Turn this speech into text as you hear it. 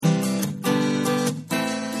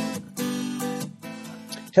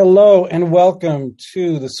Hello and welcome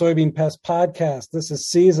to the Soybean Pest Podcast. This is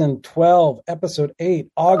season 12, episode 8,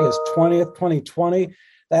 August 20th, 2020.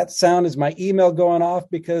 That sound is my email going off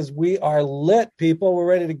because we are lit, people. We're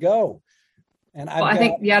ready to go. And I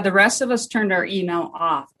think the rest of us turned our email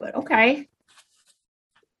off, but okay.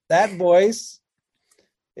 That voice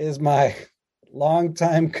is my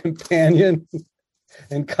longtime companion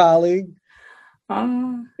and colleague.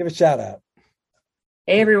 Give a shout out.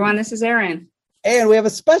 Hey, everyone. This is Erin. And we have a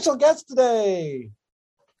special guest today.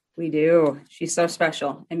 We do. She's so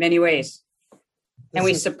special in many ways. And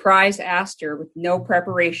we surprise asked her with no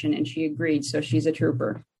preparation, and she agreed. So she's a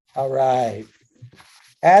trooper. All right.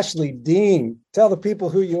 Ashley Dean, tell the people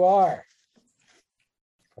who you are.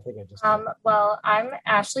 Well, I'm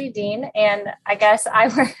Ashley Dean, and I guess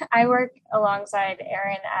I work alongside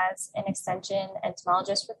Erin as an extension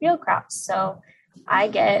entomologist for field crops. So I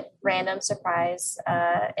get random surprise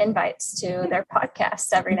invites to their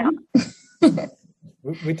podcasts every now and then.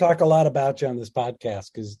 We talk a lot about you on this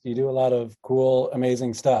podcast because you do a lot of cool,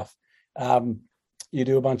 amazing stuff. You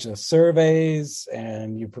do a bunch of surveys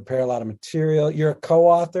and you prepare a lot of material. You're a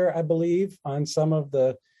co-author, I believe, on some of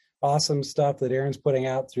the awesome stuff that Erin's putting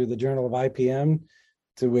out through the Journal of IPM,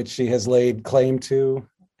 to which she has laid claim to.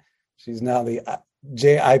 She's now the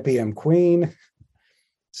JIPM queen.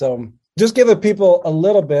 So just give the people a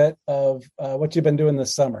little bit of what you've been doing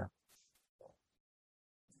this summer.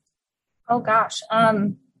 Oh, gosh.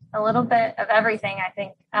 A little bit of everything, I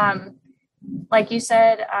think. Like you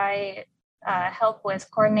said, I help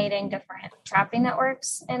with coordinating different trapping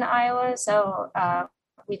networks in Iowa. So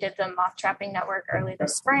we did the moth trapping network early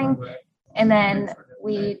this spring. And then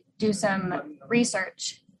we do some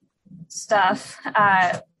research stuff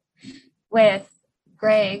with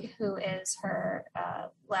Greg, who is her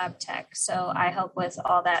lab tech. So I help with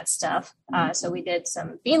all that stuff. So we did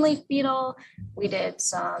some bean leaf beetle. We did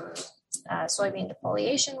some soybean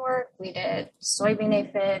defoliation work. We did soybean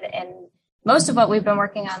aphid. And most of what we've been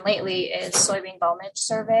working on lately is soybean gallmage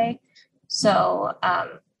survey. So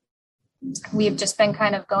we've just been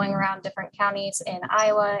kind of going around different counties in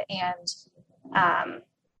Iowa and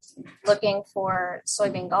looking for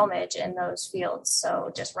soybean gallmage in those fields.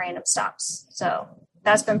 So just random stops. So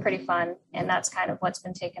that's been pretty fun. And that's kind of what's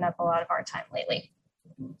been taking up a lot of our time lately.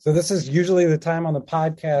 So this is usually the time on the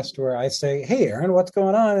podcast where I say, hey, Erin, what's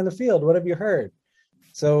going on in the field? What have you heard?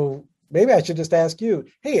 So maybe I should just ask you,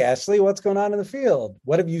 hey, Ashley, what's going on in the field?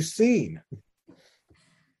 What have you seen?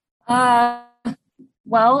 Well,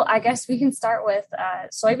 I guess we can start with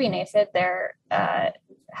soybean aphid. There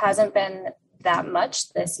hasn't been that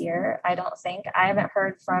much this year, I don't think. I haven't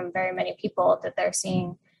heard from very many people that they're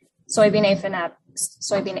seeing soybean aphid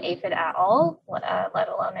at all, let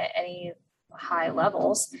alone at any high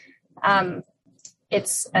levels.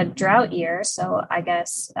 It's a drought year, so I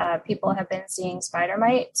guess people have been seeing spider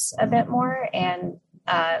mites a bit more and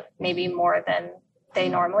maybe more than they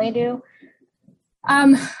normally do.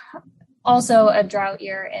 Also a drought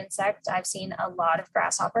year insect. I've seen a lot of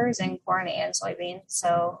grasshoppers in corn and soybean.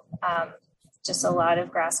 So just a lot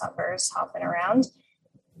of grasshoppers hopping around.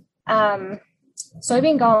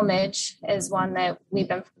 Soybean gallmage is one that we've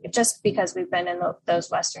been, just because we've been in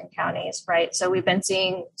those Western counties, right? So we've been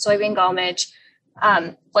seeing soybean gallmage.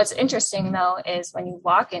 What's interesting though, is when you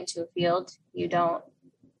walk into a field, you don't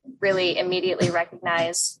really immediately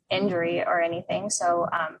recognize injury or anything. So,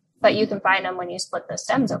 but you can find them when you split the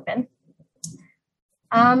stems open.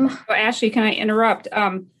 Ashley, can I interrupt?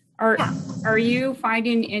 Are you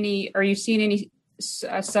seeing any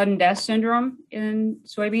sudden death syndrome in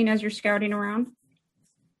soybean as you're scouting around?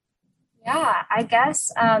 Yeah, I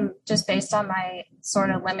guess just based on my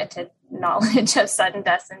sort of limited knowledge of sudden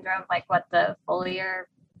death syndrome, like what the foliar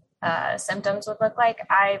symptoms would look like,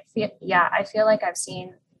 I feel like I've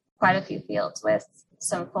seen quite a few fields with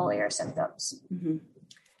some foliar symptoms. Mm-hmm.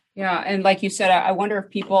 Yeah, and like you said, I wonder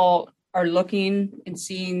if people are looking and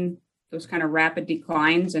seeing those kind of rapid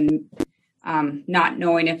declines and not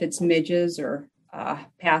knowing if it's midges or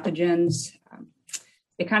pathogens.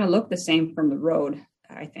 They kind of look the same from the road,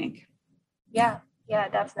 I think. Yeah,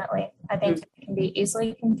 definitely. I think it can be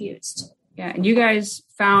easily confused. Yeah, and you guys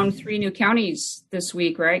found 3 new counties this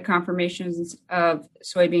week, right? Confirmations of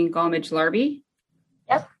soybean gallmage larvae.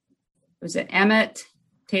 Yep. Was it Emmett,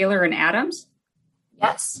 Taylor, and Adams?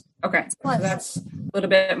 Yes. Okay, so that's a little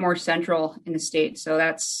bit more central in the state. So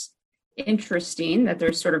that's interesting that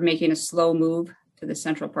they're sort of making a slow move to the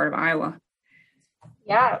central part of Iowa.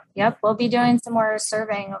 Yeah, yep. We'll be doing some more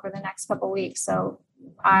surveying over the next couple of weeks. So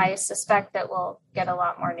I suspect that we'll get a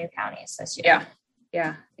lot more new counties this year.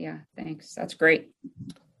 Yeah. Thanks. That's great.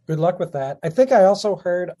 Good luck with that. I think I also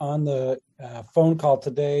heard on the phone call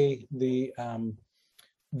today, the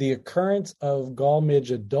occurrence of gall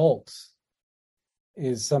midge adults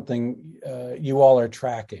is something you all are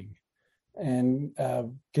tracking. And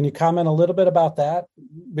can you comment a little bit about that?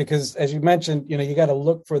 Because as you mentioned, you got to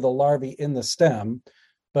look for the larvae in the stem,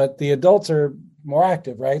 but the adults are more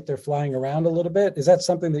active, right? They're flying around a little bit. Is that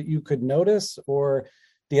something that you could notice, or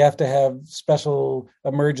do you have to have special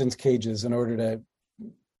emergence cages in order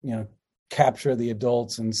to, capture the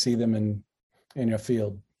adults and see them in your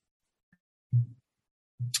field?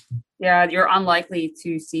 Yeah, you're unlikely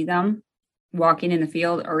to see them walking in the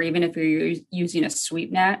field, or even if you're using a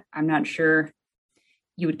sweep net, I'm not sure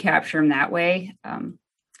you would capture them that way.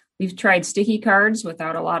 We've tried sticky cards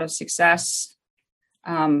without a lot of success.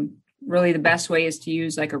 Really, the best way is to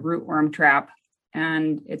use like a rootworm trap,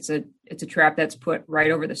 and it's a trap that's put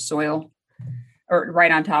right over the soil, or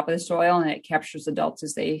right on top of the soil, and it captures adults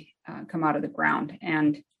as they come out of the ground.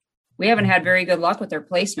 And we haven't had very good luck with their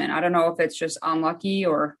placement. I don't know if it's just unlucky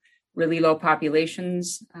or really low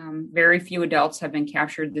populations. Very few adults have been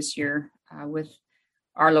captured this year with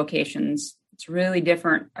our locations. It's really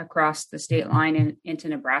different across the state line into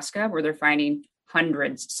Nebraska, where they're finding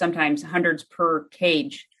hundreds, sometimes hundreds per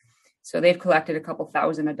cage. So they've collected a couple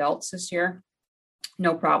thousand adults this year,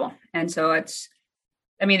 no problem. And so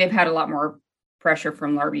they've had a lot more pressure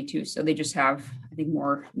from larvae too. So they just have, I think,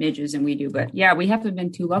 more midges than we do. But yeah, we haven't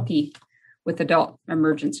been too lucky with adult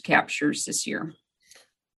emergence captures this year.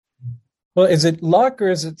 Well, is it luck, or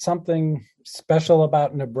is it something special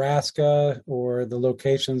about Nebraska or the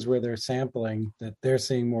locations where they're sampling that they're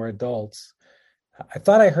seeing more adults? I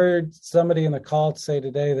thought I heard somebody in the call say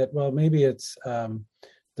today that, well, maybe it's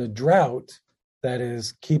the drought that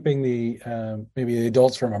is keeping maybe the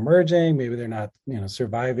adults from emerging. Maybe they're not,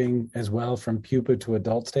 surviving as well from pupa to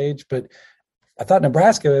adult stage. But I thought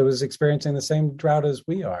Nebraska was experiencing the same drought as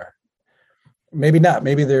we are. Maybe not.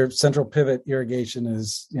 Maybe their central pivot irrigation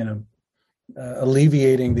is,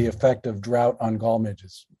 alleviating the effect of drought on gall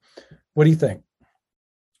midges. What do you think?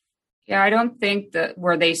 Yeah, I don't think that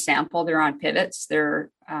where they sample, they're on pivots. But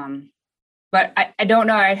I don't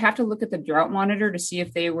know. I'd have to look at the drought monitor to see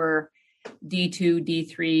if they were D2,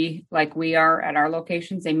 D3 like we are at our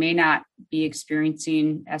locations. They may not be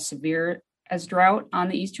experiencing as severe as drought on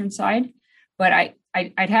the eastern side. But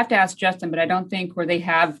I'd have to ask Justin, but I don't think where they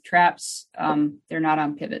have traps, they're not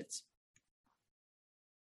on pivots.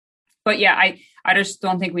 But yeah, I just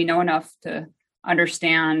don't think we know enough to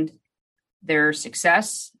understand their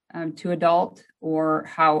success to adult, or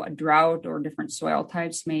how a drought or different soil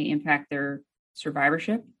types may impact their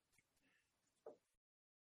survivorship.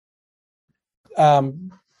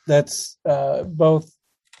 That's both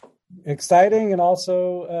exciting and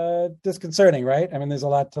also disconcerting, right? I mean, there's a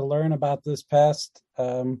lot to learn about this pest,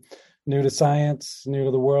 new to science, new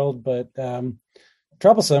to the world, but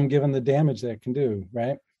troublesome given the damage that it can do,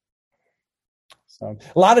 right? So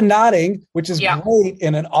a lot of nodding, which is great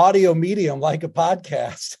in an audio medium like a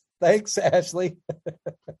podcast. Thanks, Ashley.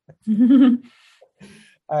 All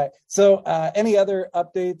right. So any other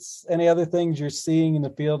updates, any other things you're seeing in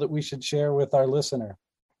the field that we should share with our listener?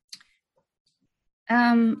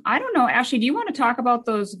 I don't know. Ashley, do you want to talk about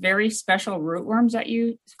those very special rootworms that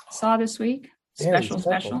you saw this week? Special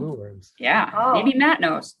rootworms. Yeah. Oh. Maybe Matt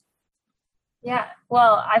knows. Yeah.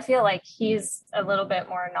 Well, I feel like he's a little bit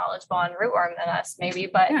more knowledgeable on rootworm than us, maybe,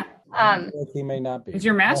 but he may not be. It's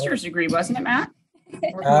your master's degree, wasn't it, Matt?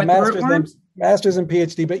 Master's and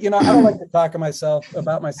PhD, but I don't like to talk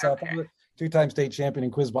about myself. I'm a 2-time state champion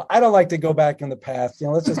in quiz ball. I don't like to go back in the past.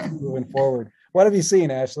 Let's just keep moving forward. What have you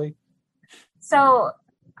seen, Ashley? So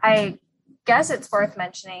I guess it's worth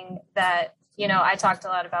mentioning that, I talked a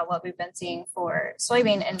lot about what we've been seeing for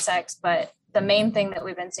soybean insects, but the main thing that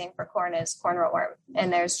we've been seeing for corn is corn rootworm.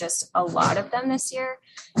 And there's just a lot of them this year.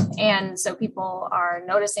 And so people are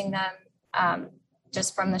noticing them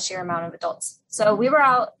just from the sheer amount of adults. So we were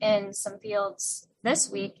out in some fields this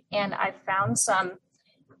week, and I found some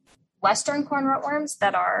Western corn rootworms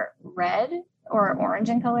that are red or orange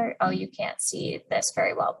in color. Oh, you can't see this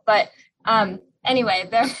very well, but anyway,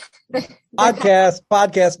 they're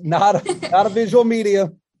podcast, not a visual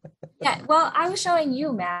medium. Yeah, well, I was showing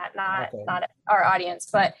you, Matt, not our audience,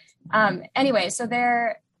 but anyway, so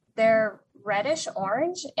they're reddish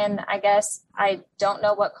orange, and I guess I don't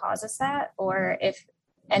know what causes that, or if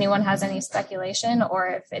anyone has any speculation, or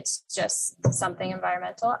if it's just something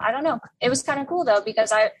environmental. I don't know. It was kind of cool though,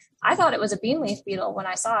 because I thought it was a bean leaf beetle when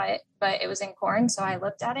I saw it, but it was in corn, so I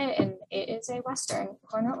looked at it, and it is a Western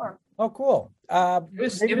corn rootworm. Oh, cool.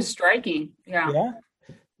 It was striking. Yeah.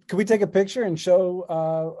 Could we take a picture and show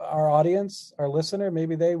our audience, our listener?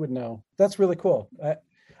 Maybe they would know. That's really cool.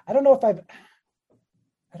 I don't know if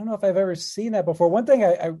I've ever seen that before. One thing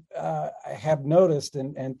I have noticed,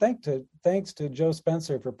 and thanks to Joe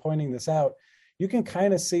Spencer for pointing this out, you can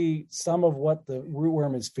kind of see some of what the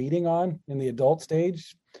rootworm is feeding on in the adult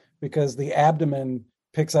stage, because the abdomen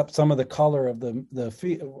picks up some of the color of the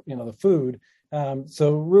food.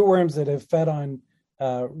 So rootworms that have fed on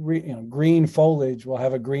green foliage will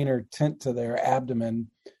have a greener tint to their abdomen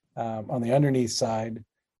on the underneath side.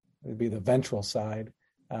 It would be the ventral side.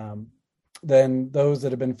 Than those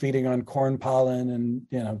that have been feeding on corn pollen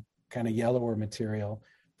and kind of yellower material.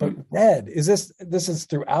 But red, is this is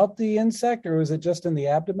throughout the insect, or is it just in the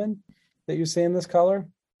abdomen that you're seeing this color?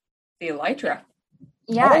 The elytra.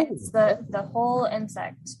 Yeah, it's the whole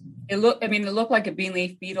insect. It looked like a bean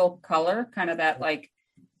leaf beetle color, kind of that like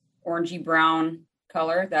orangey brown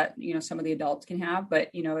color that some of the adults can have, but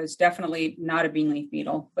it's definitely not a bean leaf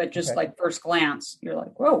beetle. But just like first glance, you're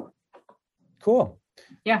like, whoa, cool.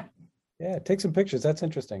 Yeah. Yeah, take some pictures. That's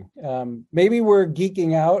interesting. Maybe we're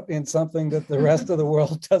geeking out in something that the rest of the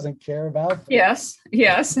world doesn't care about. Yes,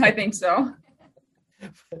 I think so.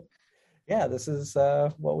 But, yeah, this is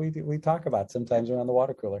what we talk about sometimes around the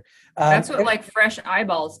water cooler. That's what like fresh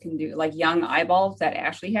eyeballs can do. Like young eyeballs that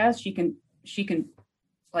Ashley has, she can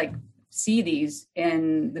like see these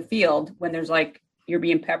in the field when there's like you're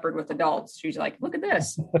being peppered with adults. She's like, look at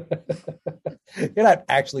this. You're not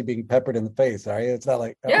actually being peppered in the face, are you? It's not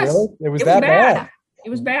like, yes, really? It was that bad. It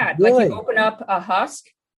was bad. Really? Like you open up a husk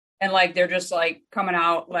and like they're just like coming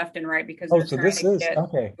out left and right because they're trying to get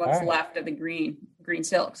what's left of the green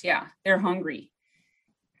silks. Yeah, they're hungry.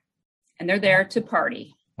 And they're there to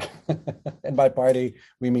party. And by party,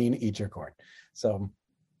 we mean eat your corn. So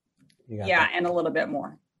and a little bit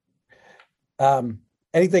more.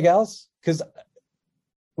 Anything else? Because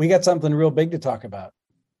we got something real big to talk about.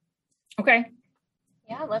 Okay.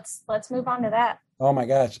 Yeah, let's move on to that. Oh my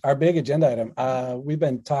gosh. Our big agenda item. We've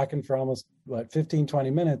been talking for almost 15, 20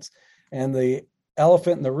 minutes, and the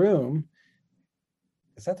elephant in the room,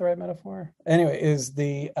 is that the right metaphor? Anyway, is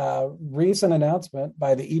the recent announcement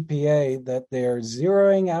by the EPA that they're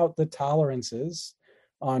zeroing out the tolerances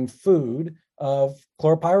on food of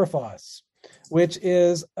chlorpyrifos, which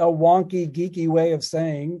is a wonky, geeky way of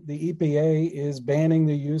saying the EPA is banning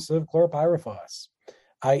the use of chlorpyrifos,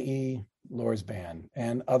 i.e. Lorsban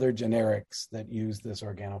and other generics that use this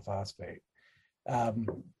organophosphate.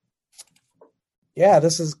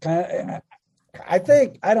 This is kind of,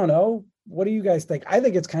 I don't know. What do you guys think? I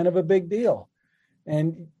think it's kind of a big deal.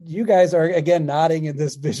 And you guys are, again, nodding in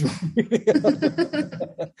this visual video.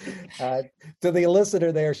 To the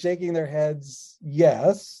listener, they are shaking their heads,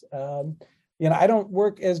 yes. I don't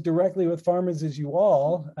work as directly with farmers as you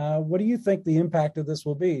all. What do you think the impact of this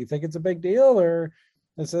will be? You think it's a big deal, or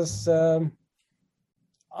is this, not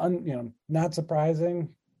surprising?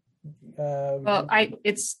 Well,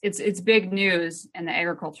 it's big news in the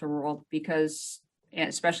agriculture world because,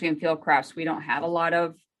 especially in field crops, we don't have a lot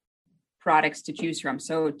of products to choose from.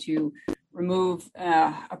 So to remove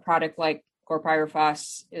a product like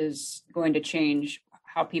chlorpyrifos is going to change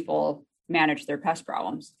how people manage their pest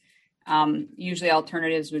problems. Usually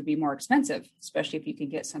alternatives would be more expensive, especially if you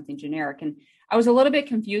could get something generic. And I was a little bit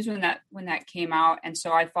confused when that came out. And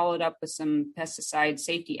so I followed up with some pesticide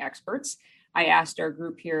safety experts. I asked our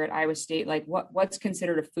group here at Iowa State, like what's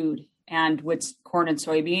considered a food, and would corn and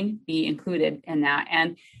soybean be included in that?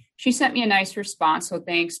 And she sent me a nice response. So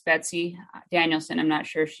thanks, Betsy Danielson. I'm not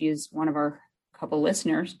sure if she's one of our couple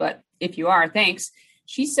listeners, but if you are, thanks.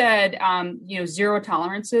 She said, zero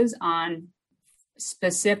tolerances on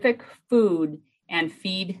specific food and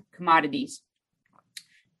feed commodities.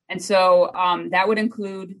 And so that would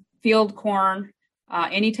include field corn,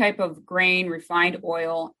 any type of grain, refined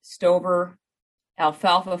oil, stover,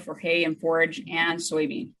 alfalfa for hay and forage, and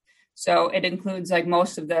soybean. So it includes like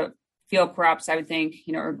most of the field crops, I would think,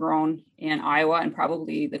 are grown in Iowa and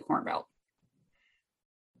probably the Corn Belt.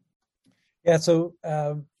 Yeah. So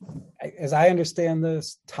as I understand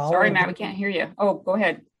this, Sorry, Matt, we can't hear you. Oh, go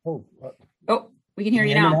ahead. Oh, we can hear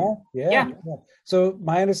you now. Yeah. So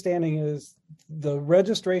my understanding is the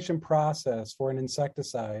registration process for an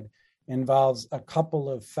insecticide involves a couple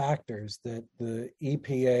of factors that the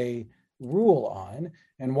EPA rule on.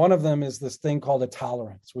 And one of them is this thing called a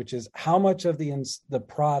tolerance, which is how much of the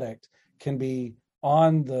product can be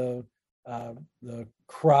on the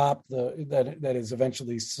crop that is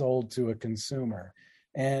eventually sold to a consumer.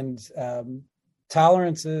 And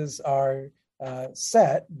tolerances are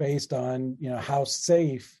set based on how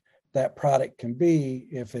safe that product can be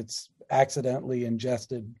if it's accidentally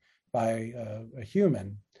ingested by a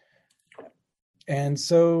human. And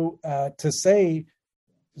so to say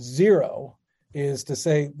zero is to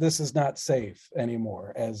say this is not safe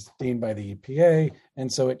anymore as deemed by the EPA,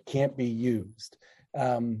 and so it can't be used.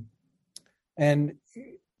 And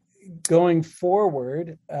going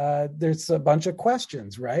forward, there's a bunch of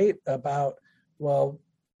questions, right? About, well,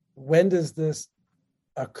 when does this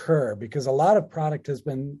occur? Because a lot of product has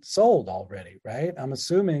been sold already, right? I'm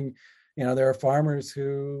assuming, there are farmers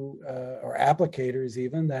who, or applicators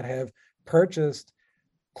even, that have purchased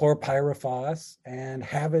chlorpyrifos and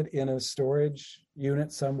have it in a storage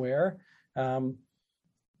unit somewhere. Can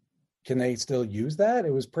they still use that?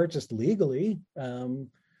 It was purchased legally. I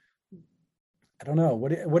don't know.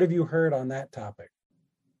 What have you heard on that topic?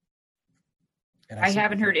 I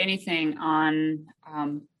haven't heard anything on.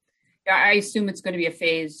 I assume it's going to be a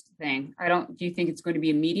phased thing. Do you think it's going to be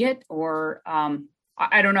immediate, or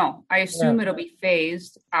I don't know. I assume it'll be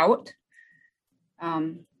phased out.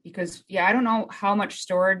 Because I don't know how much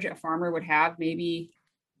storage a farmer would have, maybe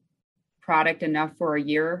product enough for a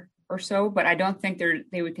year or so, but I don't think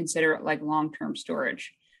they would consider it like long-term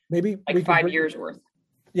storage. Maybe like 5 years worth.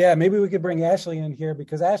 Yeah, maybe we could bring Ashley in here,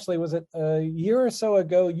 because Ashley, was it a year or so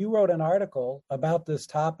ago, you wrote an article about this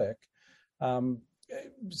topic,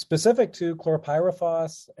 specific to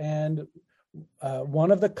chlorpyrifos, and one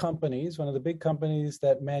of the big companies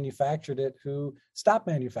that manufactured it, who stopped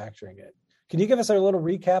manufacturing it. Can you give us a little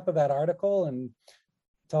recap of that article and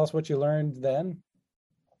tell us what you learned then?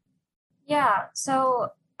 Yeah, so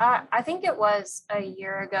I think it was a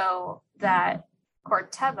year ago that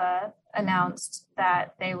Corteva announced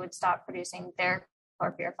that they would stop producing their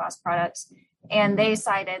chlorpyrifos products. And they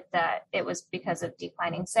cited that it was because of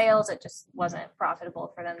declining sales. It just wasn't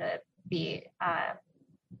profitable for them to be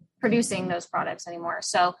producing those products anymore.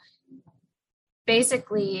 So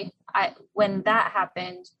basically, when that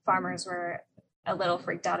happened, farmers were a little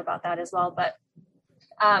freaked out about that as well. But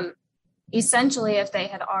essentially, if they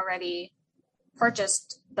had already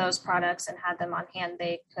purchased those products and had them on hand,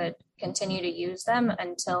 they could continue to use them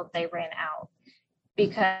until they ran out,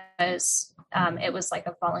 because it was like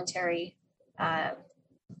a voluntary, now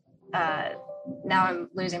I'm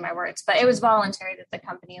losing my words, but it was voluntary that the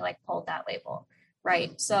company pulled that label,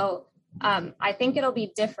 right? So I think it'll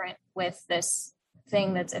be different with this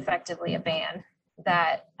thing that's effectively a ban,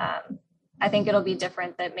 that I think it'll be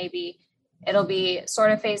different, that maybe it'll be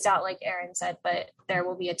sort of phased out, like Aaron said, but there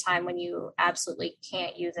will be a time when you absolutely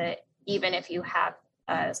can't use it, even if you have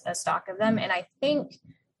a stock of them. And I think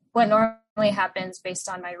what normally happens, based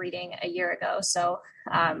on my reading a year ago, so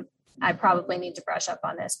I probably need to brush up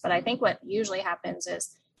on this, but I think what usually happens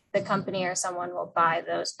is the company or someone will buy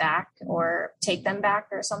those back or take them back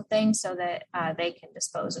or something, so that they can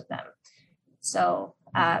dispose of them. So,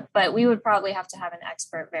 but we would probably have to have an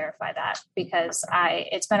expert verify that, because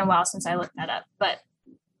it's been a while since I looked that up. But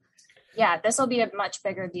yeah, this will be a much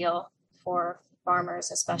bigger deal for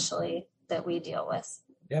farmers, especially that we deal with.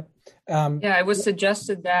 Yep. It was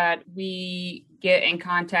suggested that we get in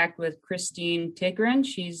contact with Christine Tigran.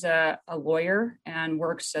 She's a lawyer and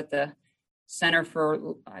works at the Center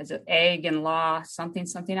for Ag and Law, something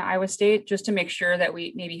at Iowa State, just to make sure that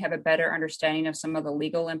we maybe have a better understanding of some of the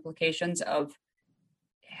legal implications of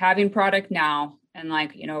having product now, and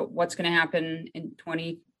what's going to happen in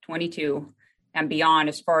 2022 and beyond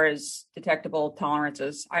as far as detectable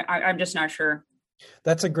tolerances. I'm just not sure.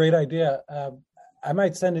 That's a great idea. I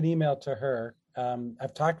might send an email to her.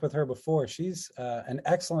 I've talked with her before. She's an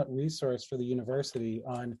excellent resource for the university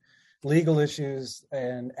on legal issues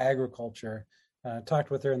and agriculture. Talked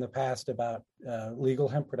with her in the past about legal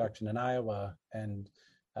hemp production in Iowa, and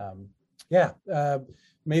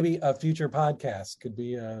maybe a future podcast could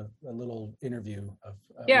be a little interview of.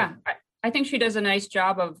 I think she does a nice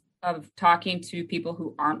job of talking to people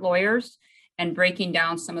who aren't lawyers and breaking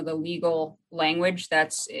down some of the legal language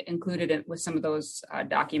that's included with some of those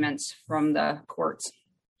documents from the courts.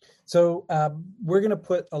 So we're going to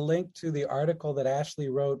put a link to the article that Ashley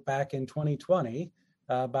wrote back in 2020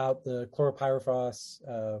 about the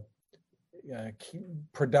chlorpyrifos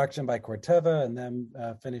production by Corteva, and then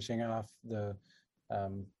finishing off the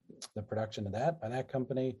production of that by that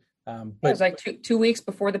company. But it was like two weeks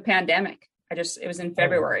before the pandemic. It was in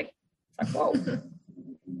February. It's like, whoa.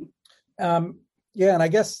 And I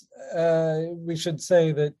guess we should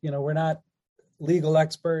say that, we're not legal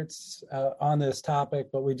experts on this topic,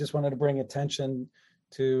 but we just wanted to bring attention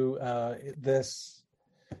to this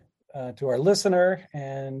to our listener,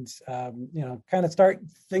 and kind of start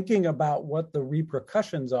thinking about what the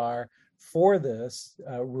repercussions are for this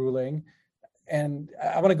ruling. And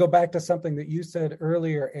I want to go back to something that you said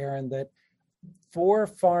earlier, Aaron, that for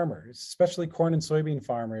farmers, especially corn and soybean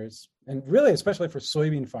farmers, and really especially for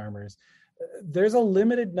soybean farmers, there's a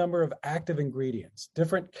limited number of active ingredients,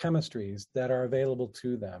 different chemistries that are available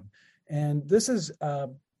to them. And this is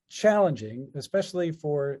challenging, especially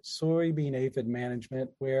for soybean aphid management,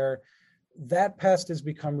 where that pest has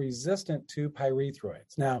become resistant to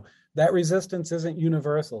pyrethroids. Now, that resistance isn't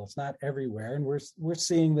universal. It's not everywhere. And we're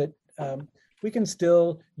seeing that we can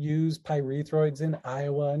still use pyrethroids in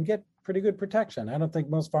Iowa and get pretty good protection. I don't think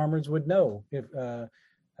most farmers would know if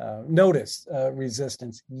notice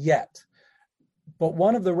resistance yet. But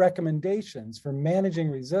one of the recommendations for managing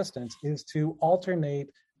resistance is to alternate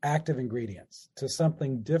active ingredients to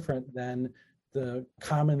something different than the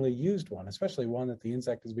commonly used one, especially one that the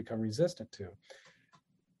insect has become resistant to.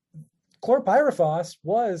 Chlorpyrifos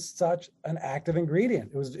was such an active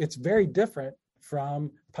ingredient. It's very different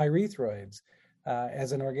from pyrethroids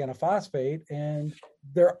as an organophosphate. And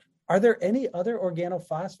are there any other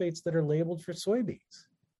organophosphates that are labeled for soybeans?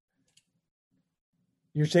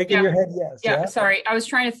 You're shaking your head, yes. Yeah, sorry. I was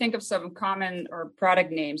trying to think of some common or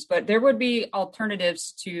product names, but there would be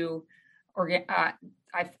alternatives to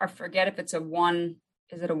I forget if it's is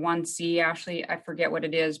it a 1C, Ashley? I forget what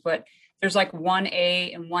it is, but there's like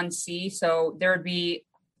 1A and 1C. So there would be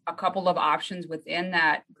a couple of options within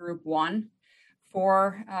that group 1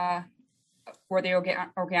 for the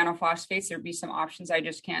organophosphates. There'd be some options. I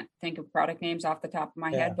just can't think of product names off the top of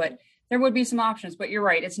my head, but there would be some options. But you're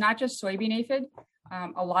right. It's not just soybean aphid.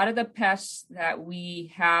 A lot of the pests that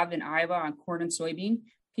we have in Iowa on corn and soybean,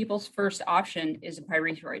 people's first option is a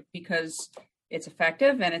pyrethroid because it's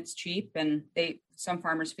effective and it's cheap, and some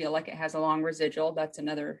farmers feel like it has a long residual. That's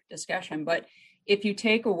another discussion. But if you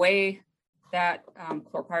take away that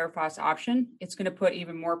chlorpyrifos option, it's going to put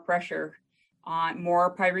even more pressure on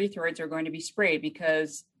more pyrethroids are going to be sprayed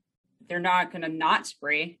because they're not going to not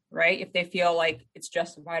spray, right? If they feel like it's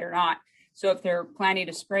justified or not. So if they're planning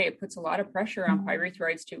to spray, it puts a lot of pressure on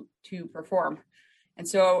pyrethroids to perform. And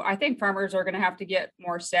so I think farmers are going to have to get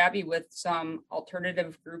more savvy with some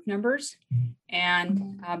alternative group numbers,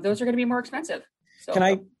 and those are going to be more expensive. So,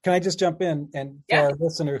 can I just jump in? And for our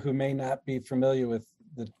listener who may not be familiar with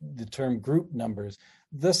the term group numbers,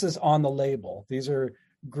 this is on the label. These are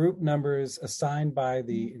group numbers assigned by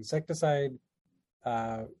the Insecticide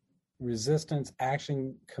Resistance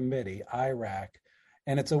Action Committee, IRAC,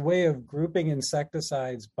 and it's a way of grouping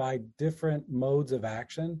insecticides by different modes of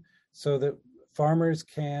action so that farmers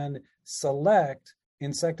can select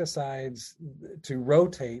insecticides to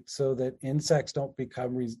rotate so that insects don't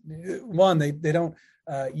become they don't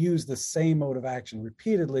use the same mode of action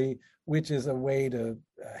repeatedly, which is a way to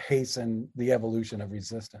hasten the evolution of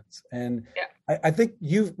resistance. And I think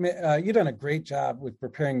you've done a great job with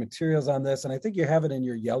preparing materials on this, and I think you have it in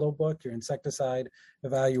your yellow book, your insecticide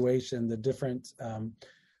evaluation, the different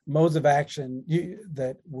modes of action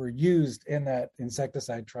that were used in that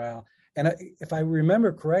insecticide trial. And if I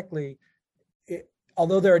remember correctly,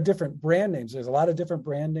 although there are different brand names, there's a lot of different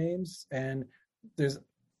brand names, and there's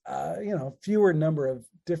fewer number of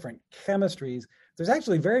different chemistries. There's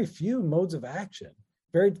actually very few modes of action,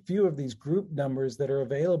 very few of these group numbers that are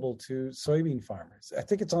available to soybean farmers. I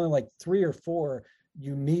think it's only like 3 or 4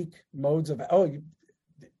 unique modes of.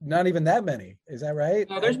 Not even that many. Is that right?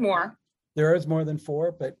 No, there's more. There is more than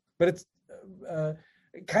 4, but it's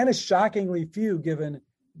kind of shockingly few given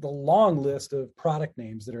the long list of product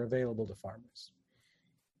names that are available to farmers.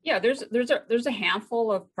 Yeah, there's a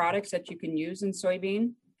handful of products that you can use in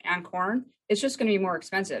soybean and corn. It's just going to be more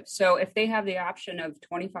expensive. So if they have the option of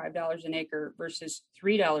 $25 an acre versus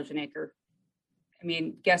 $3 an acre, I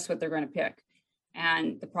mean, guess what they're going to pick?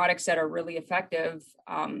 And the products that are really effective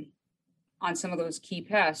on some of those key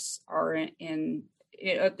pests are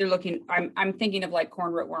they're looking. I'm thinking of like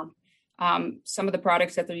corn rootworm. Some of the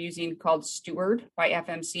products that they're using called Steward by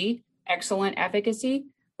FMC, excellent efficacy,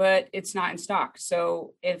 but it's not in stock.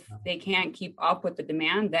 So if they can't keep up with the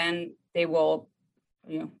demand, then they will,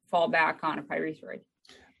 fall back on a pyrethroid.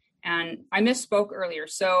 And I misspoke earlier.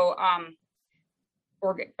 So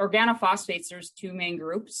organophosphates, there's 2 main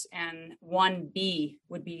groups, and 1B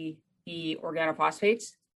would be the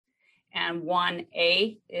organophosphates, and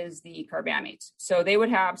 1A is the carbamates. So they would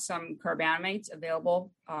have some carbamates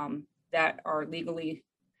available that are legally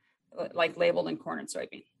labeled in corn and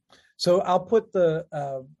soybean. So I'll put the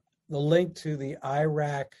link to the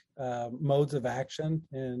IRAC modes of action,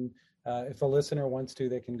 and if a listener wants to,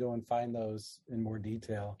 they can go and find those in more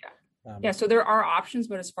detail. So there are options,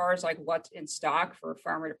 but as far as like what's in stock for a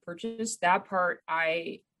farmer to purchase, that part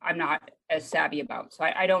I'm not as savvy about. So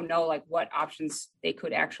I don't know like what options they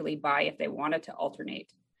could actually buy if they wanted to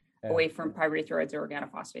alternate away from pyrethroids or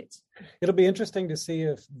organophosphates. It'll be interesting to see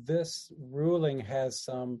if this ruling has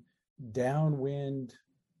some downwind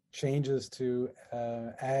changes to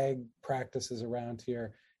ag practices around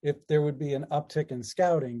here, if there would be an uptick in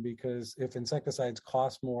scouting, because if insecticides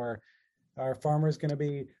cost more, are farmers going to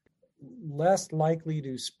be less likely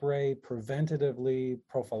to spray preventatively,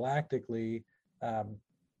 prophylactically,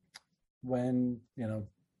 when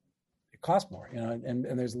it costs more,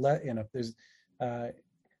 and there's if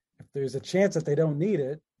there's a chance that they don't need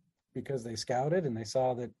it because they scouted and they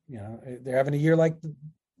saw that they're having a year like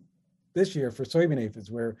this year for soybean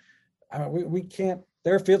aphids, where we can't.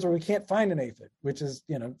 There are fields where we can't find an aphid, which is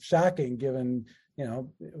shocking given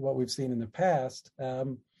what we've seen in the past.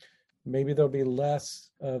 Maybe there'll be less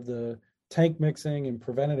of the tank mixing and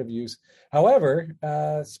preventative use. However,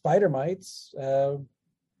 spider mites,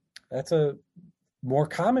 that's a more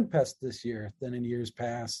common pest this year than in years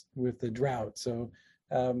past with the drought. So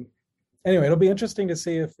anyway, it'll be interesting to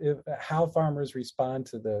see if how farmers respond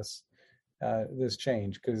to this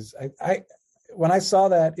change, because I when I saw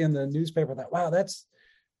that in the newspaper, I thought, wow, that's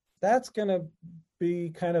going to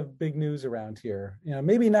be kind of big news around here.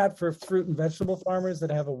 Maybe not for fruit and vegetable farmers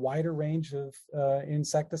that have a wider range of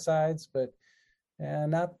insecticides, but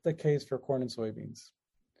not the case for corn and soybeans.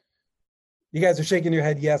 You guys are shaking your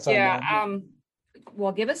head yes on that. Yeah.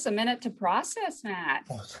 Well, give us a minute to process, Matt.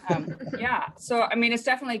 Yeah. So, it's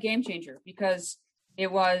definitely a game changer because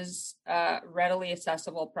it was a readily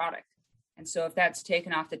accessible product. And so if that's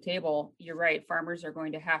taken off the table, you're right. Farmers are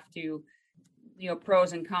going to have to,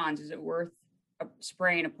 pros and cons. Is it worth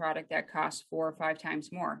spraying a product that costs 4 or 5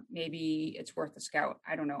 times more? Maybe it's worth a scout.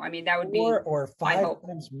 I don't know. That would be 4 or 5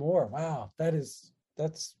 times more. Wow. That's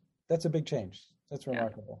a big change. That's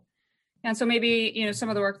remarkable. Yeah. And so maybe, some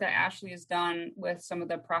of the work that Ashley has done with some of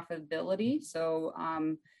the profitability. So,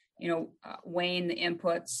 weighing the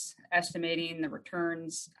inputs, estimating the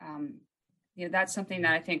returns, that's something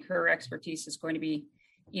that I think her expertise is going to be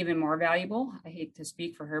even more valuable. I hate to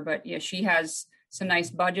speak for her, but she has some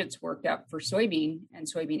nice budgets worked up for soybean and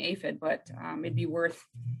soybean aphid, but it'd be worth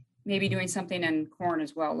maybe doing something in corn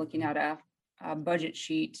as well, looking at a budget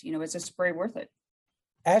sheet. Is a spray worth it?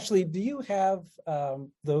 Ashley, do you have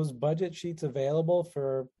those budget sheets available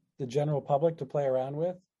for the general public to play around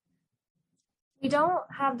with? We don't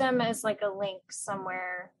have them as like a link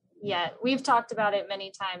somewhere yet. We've talked about it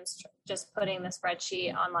many times, just putting the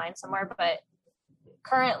spreadsheet online somewhere, but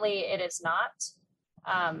currently it is not.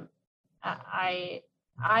 I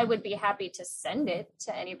would be happy to send it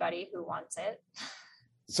to anybody who wants it.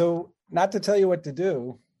 So, not to tell you what to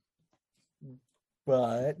do,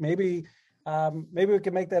 but maybe we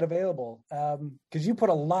can make that available, because you put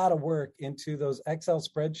a lot of work into those Excel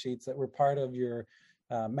spreadsheets that were part of your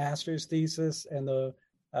master's thesis and the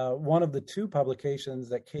one of the 2 publications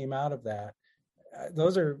that came out of that.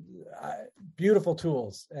 Those are beautiful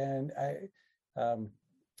tools, and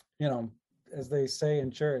as they say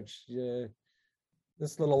in church,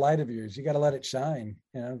 this little light of yours, you got to let it shine.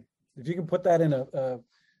 If you can put that in a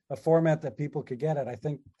format that people could get it, I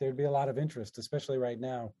think there'd be a lot of interest, especially right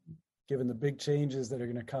now, given the big changes that are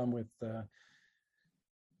going to come with the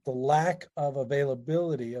lack of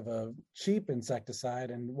availability of a cheap insecticide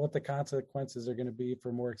and what the consequences are going to be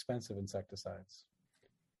for more expensive insecticides.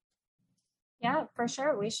 Yeah, for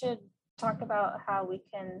sure. We should talk about how we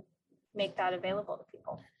can make that available to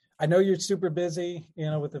people. I know you're super busy,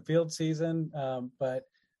 with the field season, but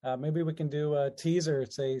maybe we can do a teaser,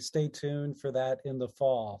 say, stay tuned for that in the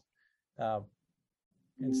fall,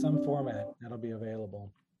 in some format that'll be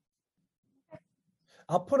available.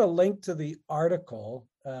 I'll put a link to the article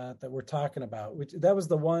that we're talking about, that was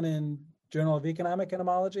the one in Journal of Economic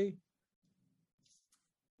Entomology?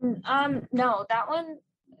 No, that one,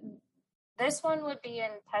 this one would be in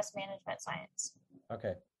Pest Management Science.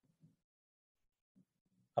 Okay.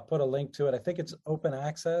 I'll put a link to it. I think it's open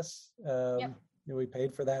access. Yep. We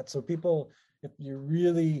paid for that. So people, if you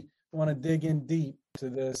really want to dig in deep to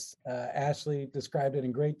this, Ashley described it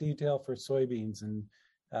in great detail for soybeans, and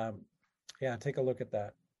take a look at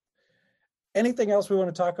that. Anything else we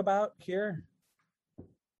want to talk about here?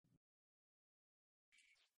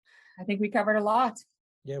 I think we covered a lot.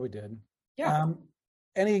 Yeah, we did. Yeah.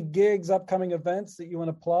 Any gigs, upcoming events that you want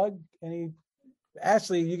to plug?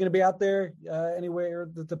 Ashley, you going to be out there anywhere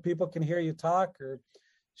that the people can hear you talk or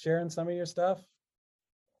sharing some of your stuff?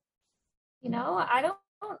 I don't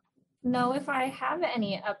know if I have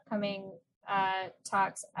any upcoming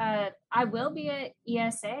talks. I will be at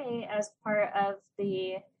ESA as part of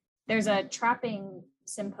there's a trapping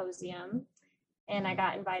symposium, and I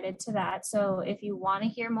got invited to that. So if you want to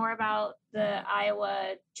hear more about the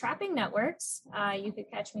Iowa trapping networks, you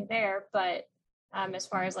could catch me there. But as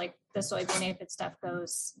far as like the soybean aphid stuff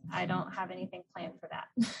goes, I don't have anything planned for that.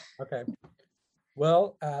 Okay.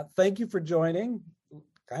 Well, thank you for joining.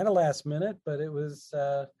 Kind of last minute, but it was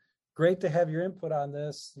great to have your input on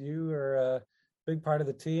this. You are a big part of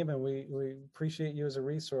the team, and we appreciate you as a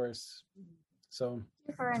resource. So Thank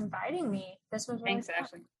you for inviting me. This was really Thanks, fun.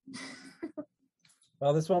 Ashley.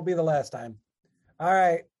 well, this won't be the last time. All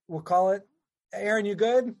right, we'll call it. Aaron, you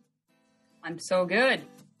good? I'm so good.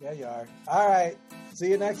 Yeah, you are. All right. See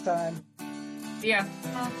you next time. See ya.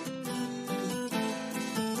 Yeah.